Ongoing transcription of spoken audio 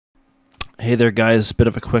Hey there, guys. Bit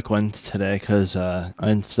of a quick one today because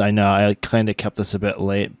I know I kind of kept this a bit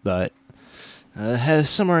late, but had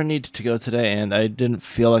somewhere I needed to go today, and I didn't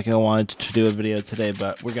feel like I wanted to do a video today,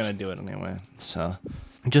 but we're gonna do it anyway. So,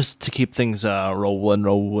 just to keep things rolling,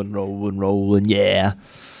 yeah,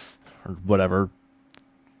 or whatever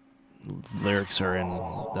lyrics are in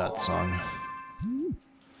that song.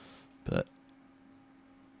 But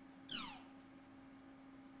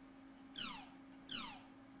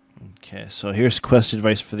okay, so here's quest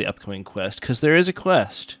advice for the upcoming quest, because there is a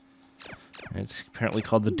quest. It's apparently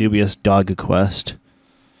called the Dubious Dog Quest.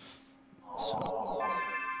 So,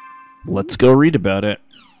 let's go read about it.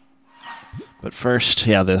 But first,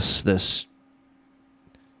 yeah, this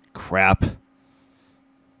crap.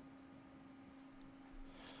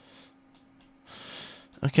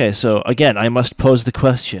 Okay, so again, I must pose the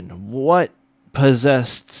question. What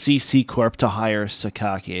possessed CC Corp to hire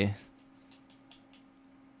Sakaki?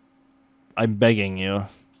 I'm begging you.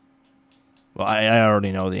 Well, I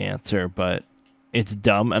already know the answer, but it's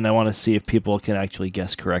dumb, and I want to see if people can actually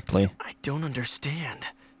guess correctly. I don't understand.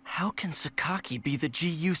 How can Sakaki be the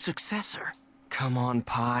GU successor? Come on,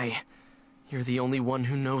 Pi. You're the only one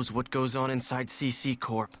who knows what goes on inside CC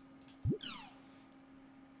Corp.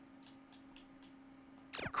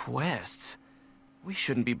 Quests? We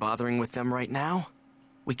shouldn't be bothering with them right now.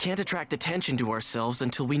 We can't attract attention to ourselves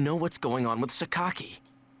until we know what's going on with Sakaki.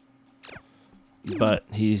 But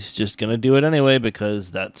he's just gonna do it anyway because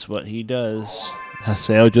that's what he does.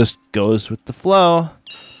 Haseo just goes with the flow.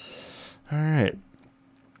 Alright.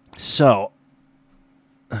 So.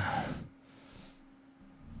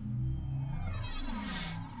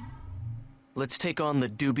 Let's take on the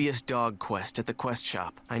Dubious Dog quest at the quest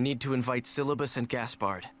shop. I need to invite Syllabus and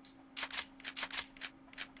Gaspard.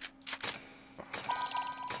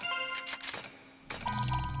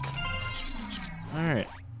 Alright.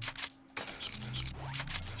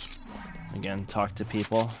 Again, talk to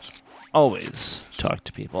people. Always talk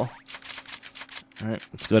to people. Alright,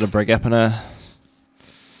 let's go to Brigepina.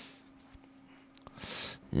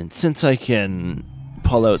 And since I can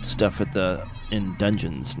pull out stuff in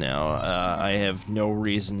dungeons now, I have no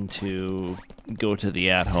reason to go to the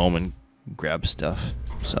at-home and grab stuff.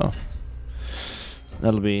 So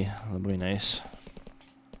that'll be nice.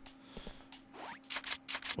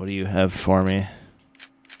 What do you have for me?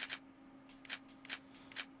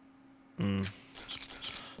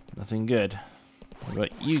 Nothing good. What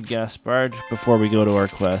about you, Gaspard, before we go to our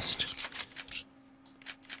quest?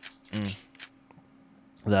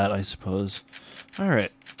 That, I suppose.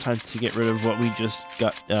 Alright, time to get rid of what we just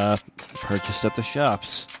got purchased at the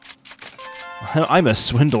shops. I'm a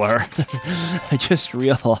swindler. I just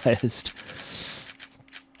realized.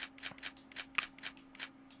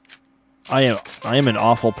 I am an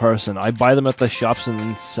awful person. I buy them at the shops and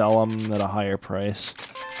then sell them at a higher price.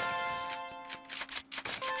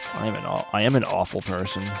 I am an awful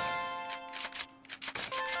person.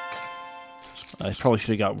 I probably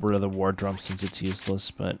should have got rid of the war drum since it's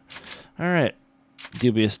useless, but alright.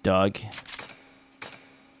 Dubious Dog.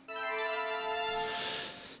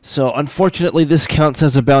 So, unfortunately, this counts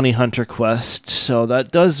as a bounty hunter quest, so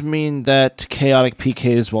that does mean that chaotic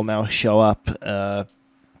PKs will now show up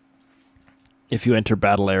if you enter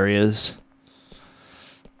battle areas.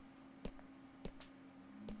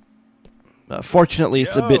 Fortunately,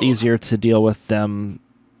 it's a bit easier to deal with them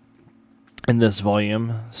in this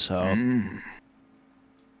volume, so...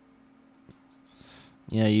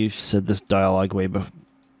 Yeah, you've said this dialogue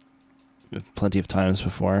plenty of times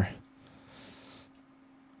before.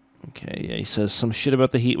 Okay, yeah, he says some shit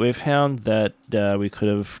about the Heatwave Hound that we could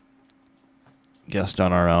have guessed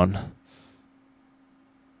on our own.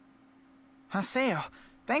 Haseo,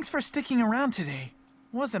 thanks for sticking around today.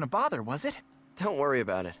 Wasn't a bother, was it? Don't worry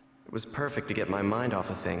about it. It was perfect to get my mind off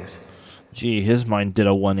of things. Gee, his mind did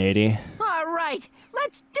a 180. All right,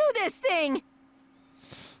 let's do this thing!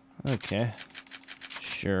 Okay.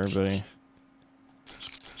 Sure, buddy.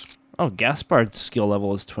 Oh, Gaspard's skill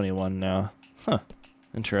level is 21 now. Huh.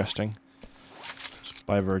 Interesting.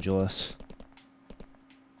 By Virgilus.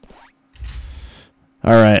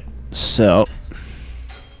 Alright, so...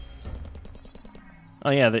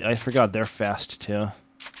 Oh yeah, I forgot they're fast too.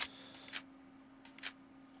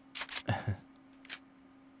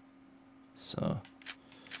 So...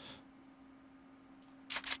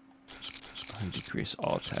 decrease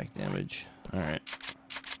all attack damage. Alright.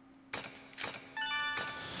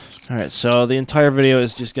 Alright, so the entire video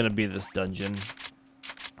is just going to be this dungeon.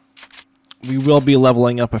 We will be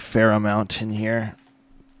leveling up a fair amount in here.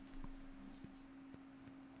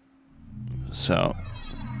 So...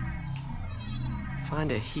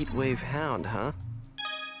 Find a Heatwave Hound, huh?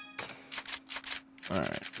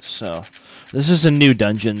 Alright, so this is a new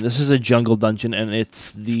dungeon. This is a jungle dungeon, and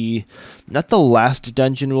it's not the last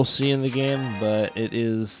dungeon we'll see in the game, but it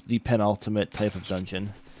is the penultimate type of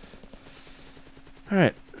dungeon.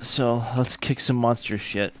 Alright, so let's kick some monster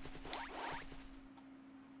shit.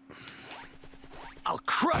 I'll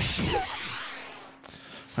crush you.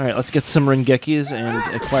 Alright, let's get some Ringekis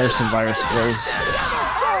and acquire some virus cores.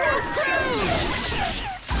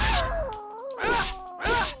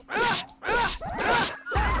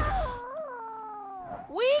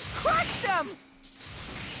 We crushed them!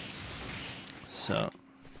 So,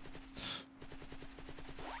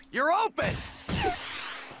 You're open.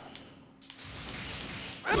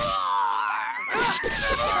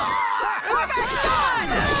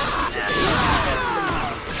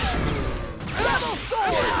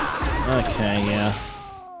 okay, yeah.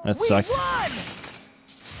 That sucked. Won!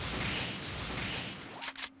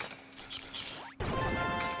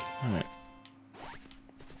 Alright.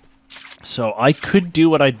 So I could do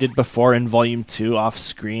what I did before in Volume 2 off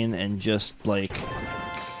screen and just, like,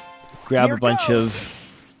 grab Here a bunch goes. of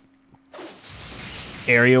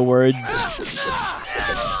area words.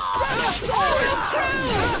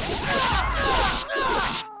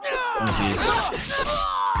 Oh, jeez.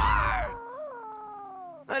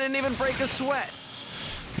 I didn't even break a sweat.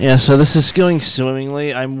 Yeah, so this is going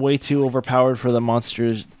swimmingly. I'm way too overpowered for the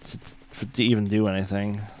monsters to even do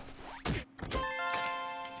anything.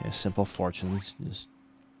 Okay, simple fortunes. Just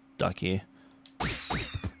ducky.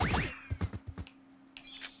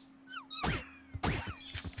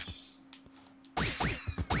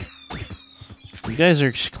 You guys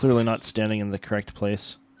are clearly not standing in the correct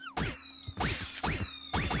place.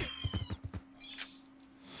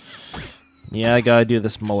 Yeah, I gotta do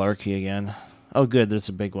this malarkey again. Oh good, there's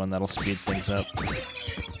a big one. That'll speed things up.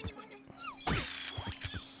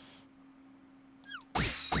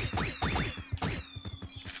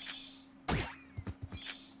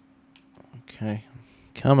 Okay.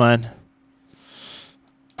 Come on.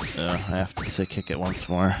 I have to kick it once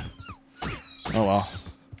more. Oh well.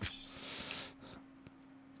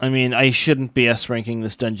 I mean, I shouldn't be S-ranking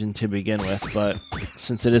this dungeon to begin with, but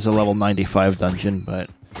since it is a level 95 dungeon, but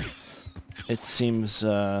it seems,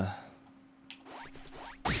 I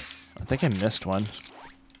think I missed one.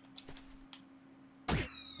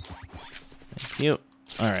 Thank you.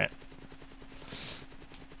 Alright.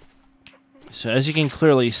 So as you can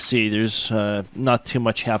clearly see, there's not too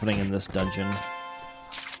much happening in this dungeon.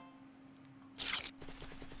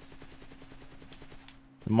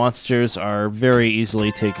 The monsters are very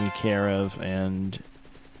easily taken care of, and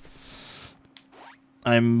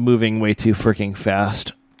I'm moving way too freaking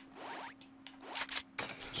fast.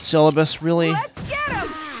 Syllabus, really? Let's get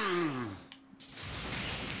him!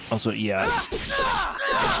 Also, yeah.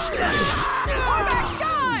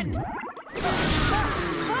 Gun!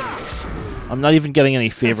 I'm not even getting any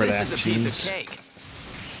favorite This is a piece actions, of cake.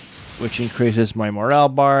 which increases my morale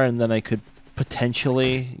bar, and then I could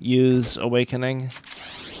potentially use Awakening.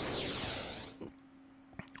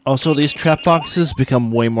 Also, these trap boxes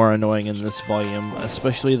become way more annoying in this volume,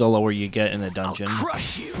 especially the lower you get in a dungeon. I'll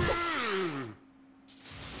crush you.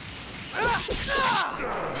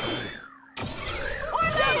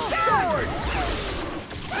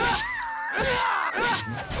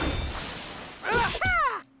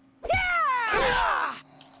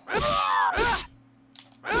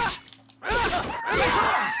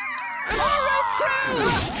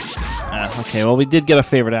 Okay, well, we did get a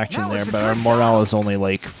favorite action there, but our morale is only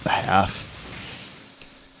like half.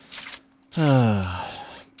 I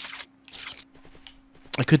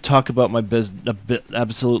could talk about my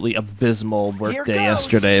absolutely abysmal workday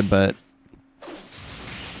yesterday, but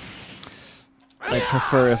I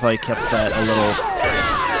prefer if I kept that a little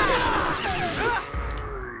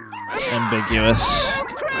ambiguous.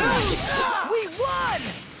 We won!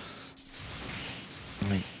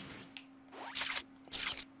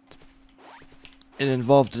 It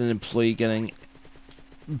involved an employee getting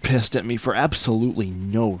pissed at me for absolutely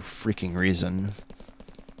no freaking reason.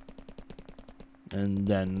 And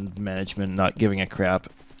then management not giving a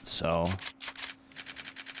crap, so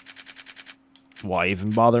why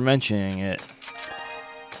even bother mentioning it?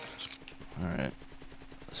 Alright,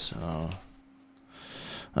 so...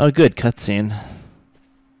 Oh good, cutscene.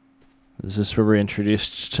 Is this where we're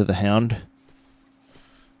introduced to the Hound?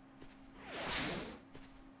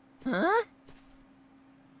 Huh?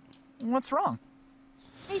 What's wrong?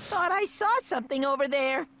 I thought I saw something over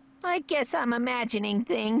there. I guess I'm imagining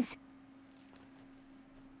things.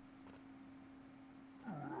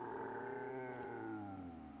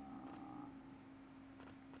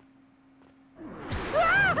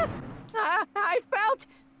 Ah! I felt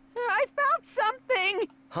something.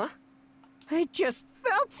 I just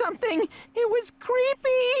felt something. It was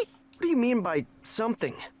creepy. What do you mean by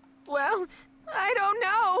something? Well, I don't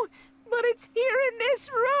know, but it's here in this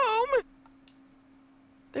room.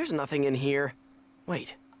 There's nothing in here.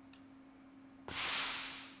 Wait.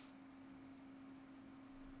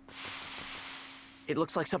 It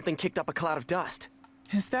looks like something kicked up a cloud of dust.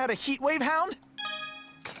 Is that a heat wave, Hound?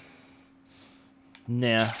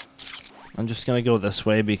 Nah. I'm just gonna go this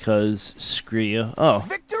way because screw you. Oh.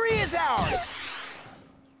 Victory is ours!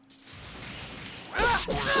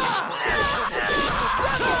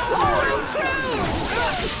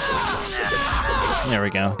 There we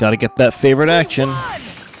go. Gotta get that favorite action.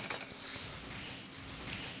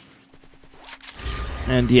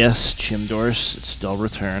 And yes, Chimdors still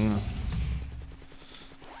return.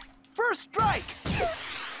 First strike!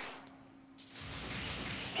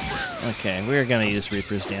 Okay, we're gonna use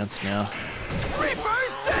Reaper's Dance now.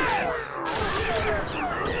 Reaper's Dance!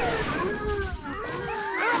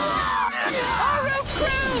 Aru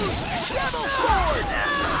Cruise! Devil Sword!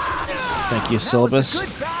 Thank you, That was Syllabus. a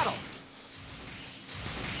good battle!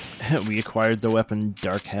 We acquired the weapon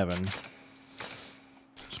Dark Heaven.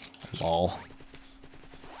 Lol.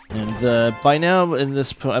 And by now, at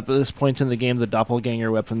this point in the game, the doppelganger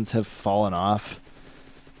weapons have fallen off.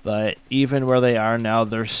 But even where they are now,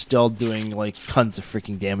 they're still doing like tons of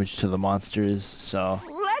freaking damage to the monsters. So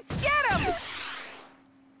Let's get him!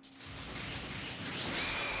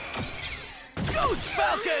 Ghost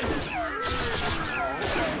Falcon!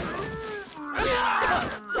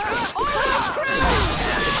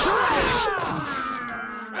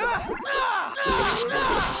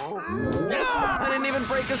 I didn't even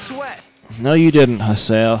break a sweat. no, you didn't,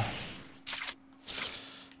 Haseo.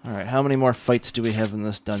 All right, how many more fights do we have in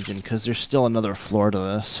this dungeon? Because there's still another floor to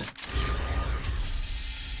this.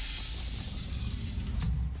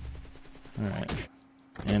 All right,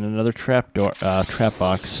 and another trap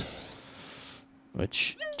box.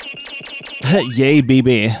 Which, yay,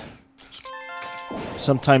 BB.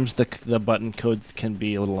 Sometimes the button codes can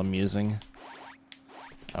be a little amusing.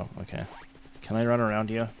 Oh, okay. Can I run around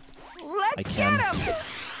you? Let's I can. get him!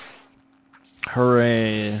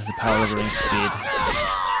 Hooray! The power of ring speed.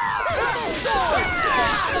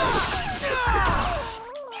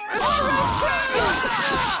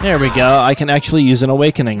 There we go. I can actually use an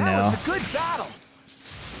awakening That now. was a good battle!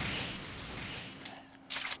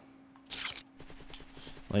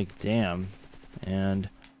 Like, damn. And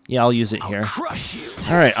yeah, I'll use it here. Crush you.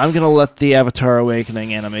 All right, I'm gonna let the Avatar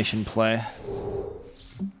Awakening animation play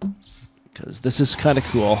because this is kind of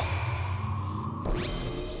cool.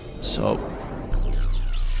 So.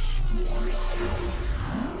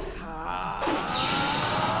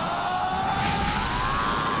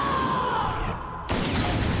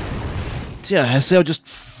 Yeah, Haseo just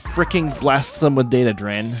freaking blasts them with data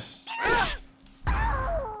drain.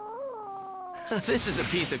 This is a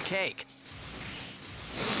piece of cake.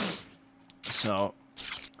 So,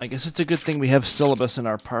 I guess it's a good thing we have Syllabus in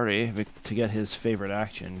our party to get his favorite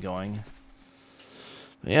action going.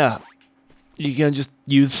 But yeah, you can just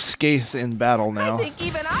use Skaith in battle now. I think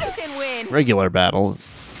even I can win! Regular battle.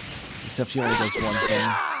 Except he only does one thing.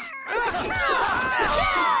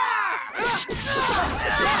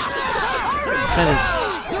 Kind of.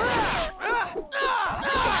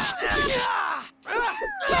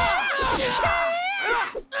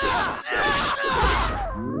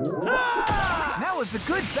 That was a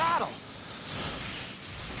good battle!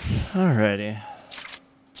 Alrighty.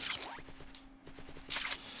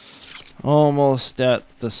 Almost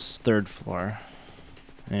at this third floor.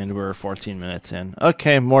 And we're 14 minutes in.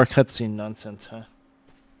 Okay, more cutscene nonsense, huh?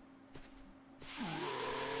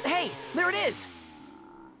 Hey, there it is.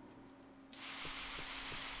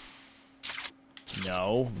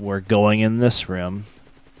 No, we're going in this room.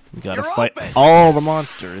 We gotta You're fight open. all the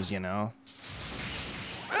monsters, you know.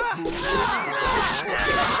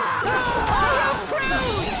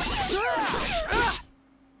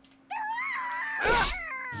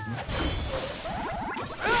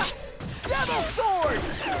 Devil Sword!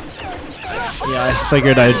 Yeah, I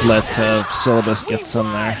figured I'd let Syllabus get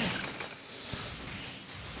some there.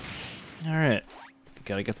 Alright.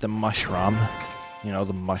 Gotta get the mushroom. You know,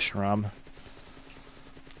 the mushroom.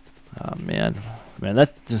 Oh, man. Man,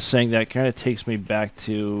 that just saying that kind of takes me back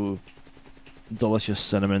to Delicious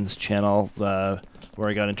Cinnamon's channel, where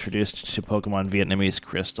I got introduced to Pokemon Vietnamese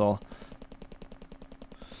Crystal.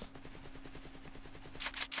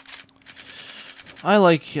 I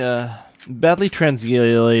like, badly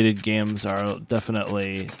translated games are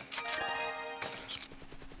definitely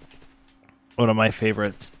one of my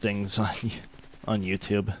favorite things on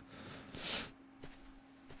YouTube.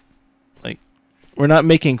 Like, we're not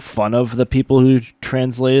making fun of the people who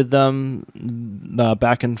translated them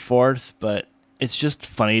back and forth, but it's just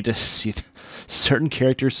funny to see certain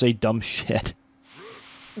characters say dumb shit.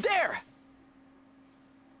 There!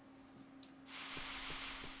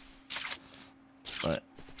 But,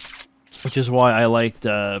 which is why I liked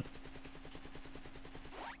Let's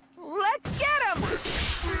get him!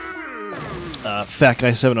 Fat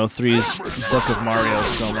Guy 703's Book of Mario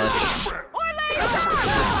so much.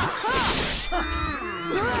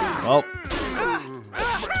 Well,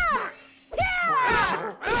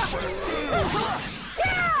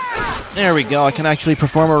 there we go. I can actually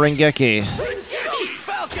perform a Ringeki.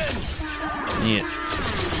 Neat.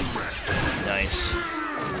 Nice.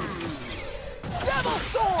 Devil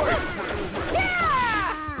sword!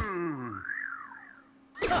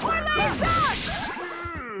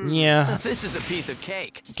 Yeah. This is a piece of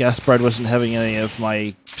cake. Gaspard wasn't having any of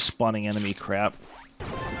my spawning enemy crap.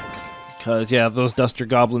 Because, yeah, those Duster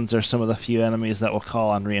Goblins are some of the few enemies that will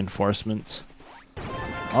call on reinforcements.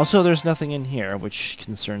 Also, there's nothing in here, which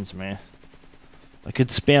concerns me. I could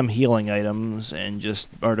spam healing items and just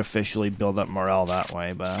artificially build up morale that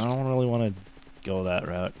way, but I don't really want to go that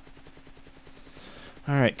route.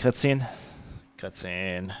 Alright, cutscene.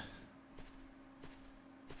 Cutscene.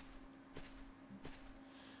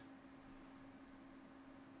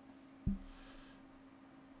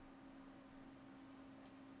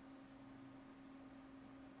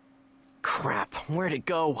 Crap, where'd it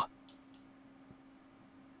go?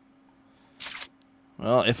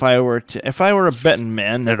 Well, if I were a betting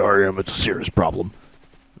man, that I am, it's a serious problem.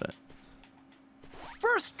 But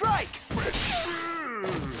First strike!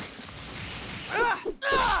 Devil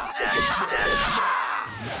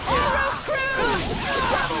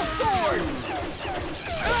sword!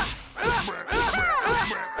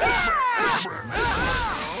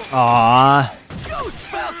 aww. Ghost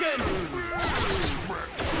Falcon!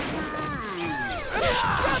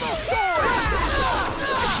 Devil sword!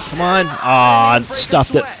 Come on. Aw,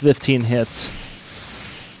 stopped at 15 hits.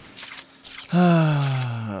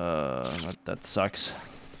 That sucks.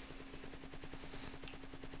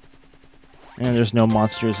 And there's no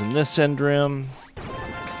monsters in this end room.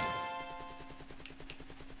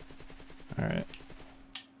 Alright.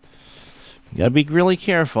 Gotta be really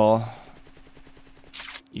careful.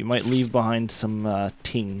 You might leave behind some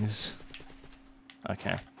tings.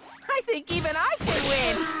 Okay. I think even I can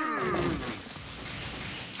win!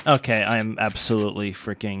 Okay, I'm absolutely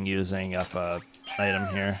freaking using up a item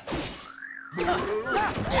here. Did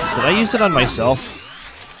I use it on myself?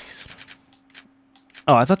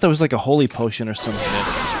 Oh, I thought that was like a holy potion or some shit.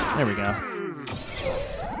 There we go.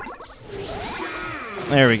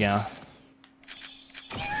 There we go.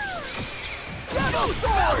 Devil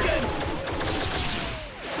sword!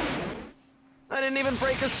 I didn't even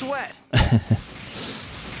break a sweat.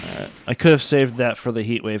 I could have saved that for the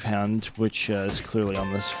Heatwave Hound, which is clearly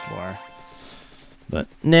on this floor. But,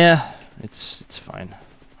 nah, it's fine.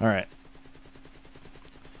 Alright.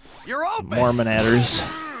 You're open! Mormon adders.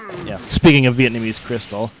 Yeah, speaking of Vietnamese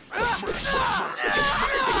crystal. And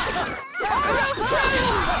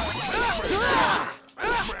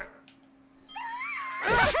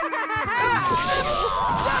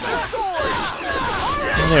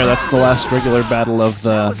there, that's the last regular battle of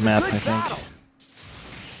the map, I think.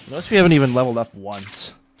 Notice we haven't even leveled up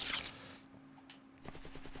once.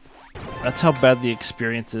 That's how bad the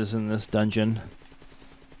experience is in this dungeon.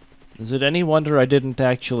 Is it any wonder I didn't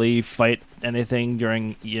actually fight anything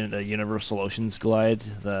during the Universal Oceans Glide?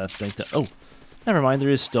 The thing to, oh, never mind, there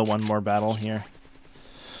is still one more battle here.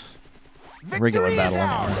 A regular battle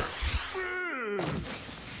anyway.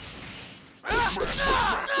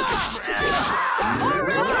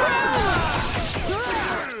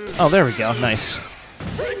 Oh, there we go, nice.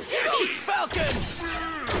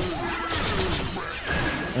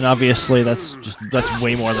 And obviously that's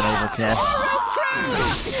way more than overkill.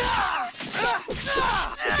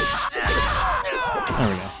 There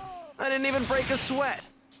we go. I didn't even break a sweat.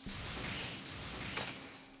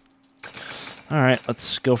 Alright,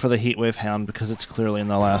 let's go for the Heatwave Hound because it's clearly in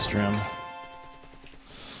the last room.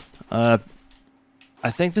 I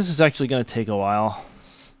think this is actually going to take a while,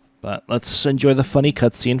 but let's enjoy the funny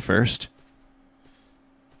cutscene first.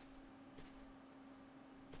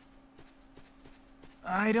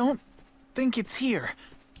 I don't think it's here.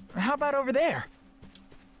 How about over there?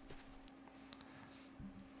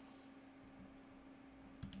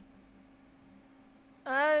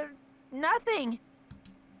 Nothing.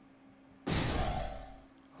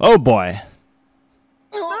 Oh boy.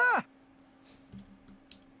 Ah!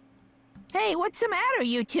 Hey, what's the matter,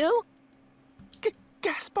 you two?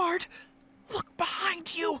 Gaspard, look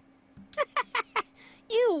behind you.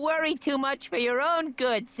 worry too much for your own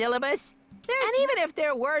good, Syllabus. And even if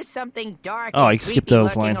there were something dark Oh, I and skipped creepy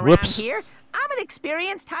those lurking lines. around Whoops. here, I'm an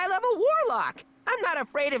experienced high-level warlock. I'm not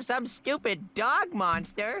afraid of some stupid dog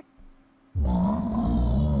monster.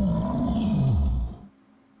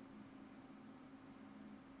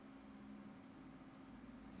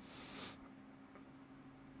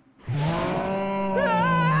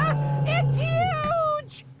 Ah, it's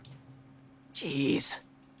huge! Jeez.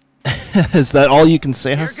 Is that all you can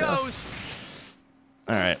say, Here Haseo? goes.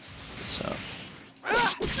 Alright, so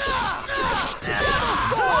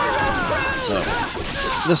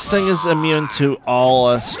this thing is immune to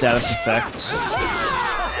all status effects. Alright.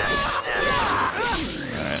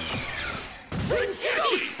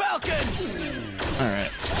 Falcon.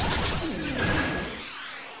 Alright.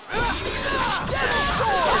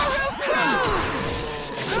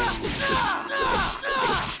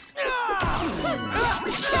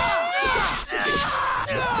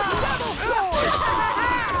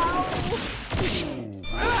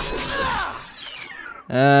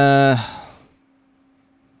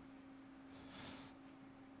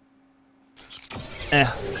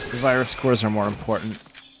 The virus cores are more important.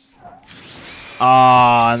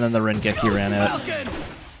 Ah, and then the Rengeki ran out. Falcon.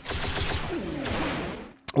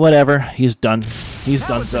 Whatever, he's done. He's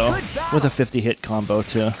done was a so. good battle. With a 50-hit combo,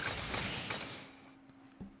 too.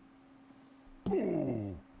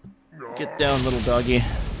 Get down, little doggy.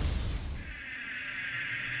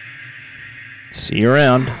 See you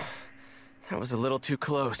around. That was a little too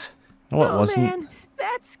close. No, it Oh, wasn't. man,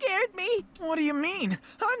 that scared me. What do you mean?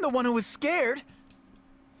 I'm the one who was scared.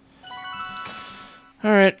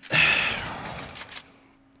 Alright.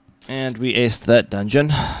 And we aced that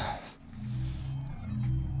dungeon.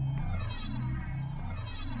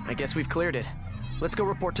 I guess we've cleared it. Let's go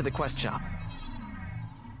report to the quest shop.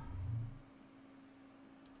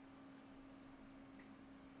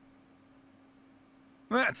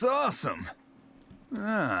 That's awesome.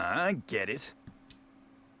 Ah, I get it.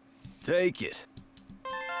 Take it.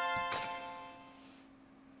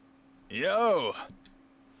 Yo!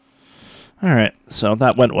 Alright, so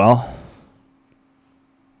that went well.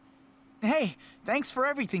 Hey, thanks for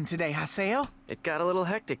everything today, Haseo. It got a little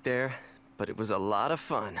hectic there, but it was a lot of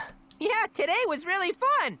fun. Yeah, today was really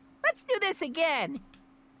fun. Let's do this again.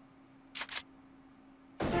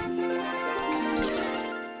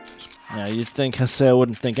 Yeah, you'd think Haseo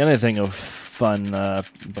wouldn't think anything of fun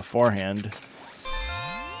beforehand.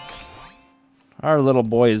 Our little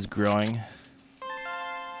boy is growing.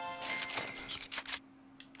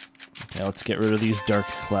 Okay, let's get rid of these dark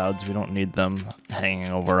clouds. We don't need them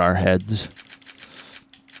hanging over our heads.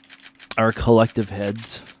 Our collective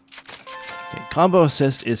heads. Okay, combo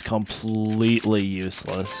assist is completely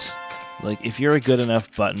useless. Like, if you're a good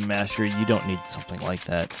enough button masher, you don't need something like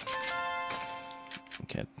that.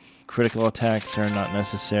 Okay, critical attacks are not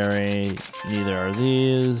necessary. Neither are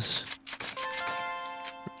these.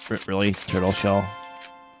 Really? Turtle shell?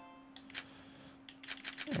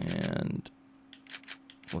 And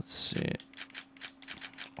let's see.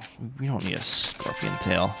 Oh, we don't need a scorpion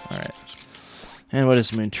tail. Alright. And what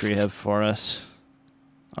does Moon Tree have for us?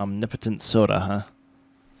 Omnipotent soda, huh?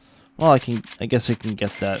 Well, I guess I can get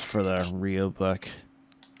that for the Rio book.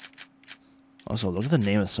 Also, look at the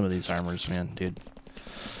name of some of these armors, man, dude.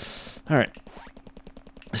 Alright.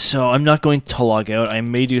 So, I'm not going to log out. I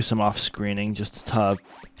may do some off-screening just to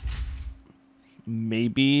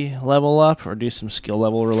maybe level up or do some skill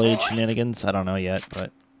level related shenanigans. I don't know yet,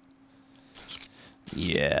 but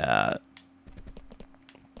yeah.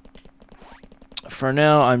 For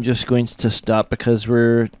now, I'm just going to stop because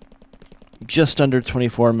we're just under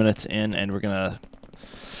 24 minutes in and we're gonna...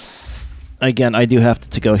 Again, I do have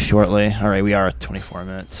to go shortly. Alright, we are at 24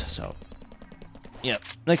 minutes, so... Yep.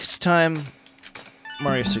 Next time,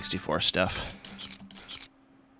 Mario 64 stuff.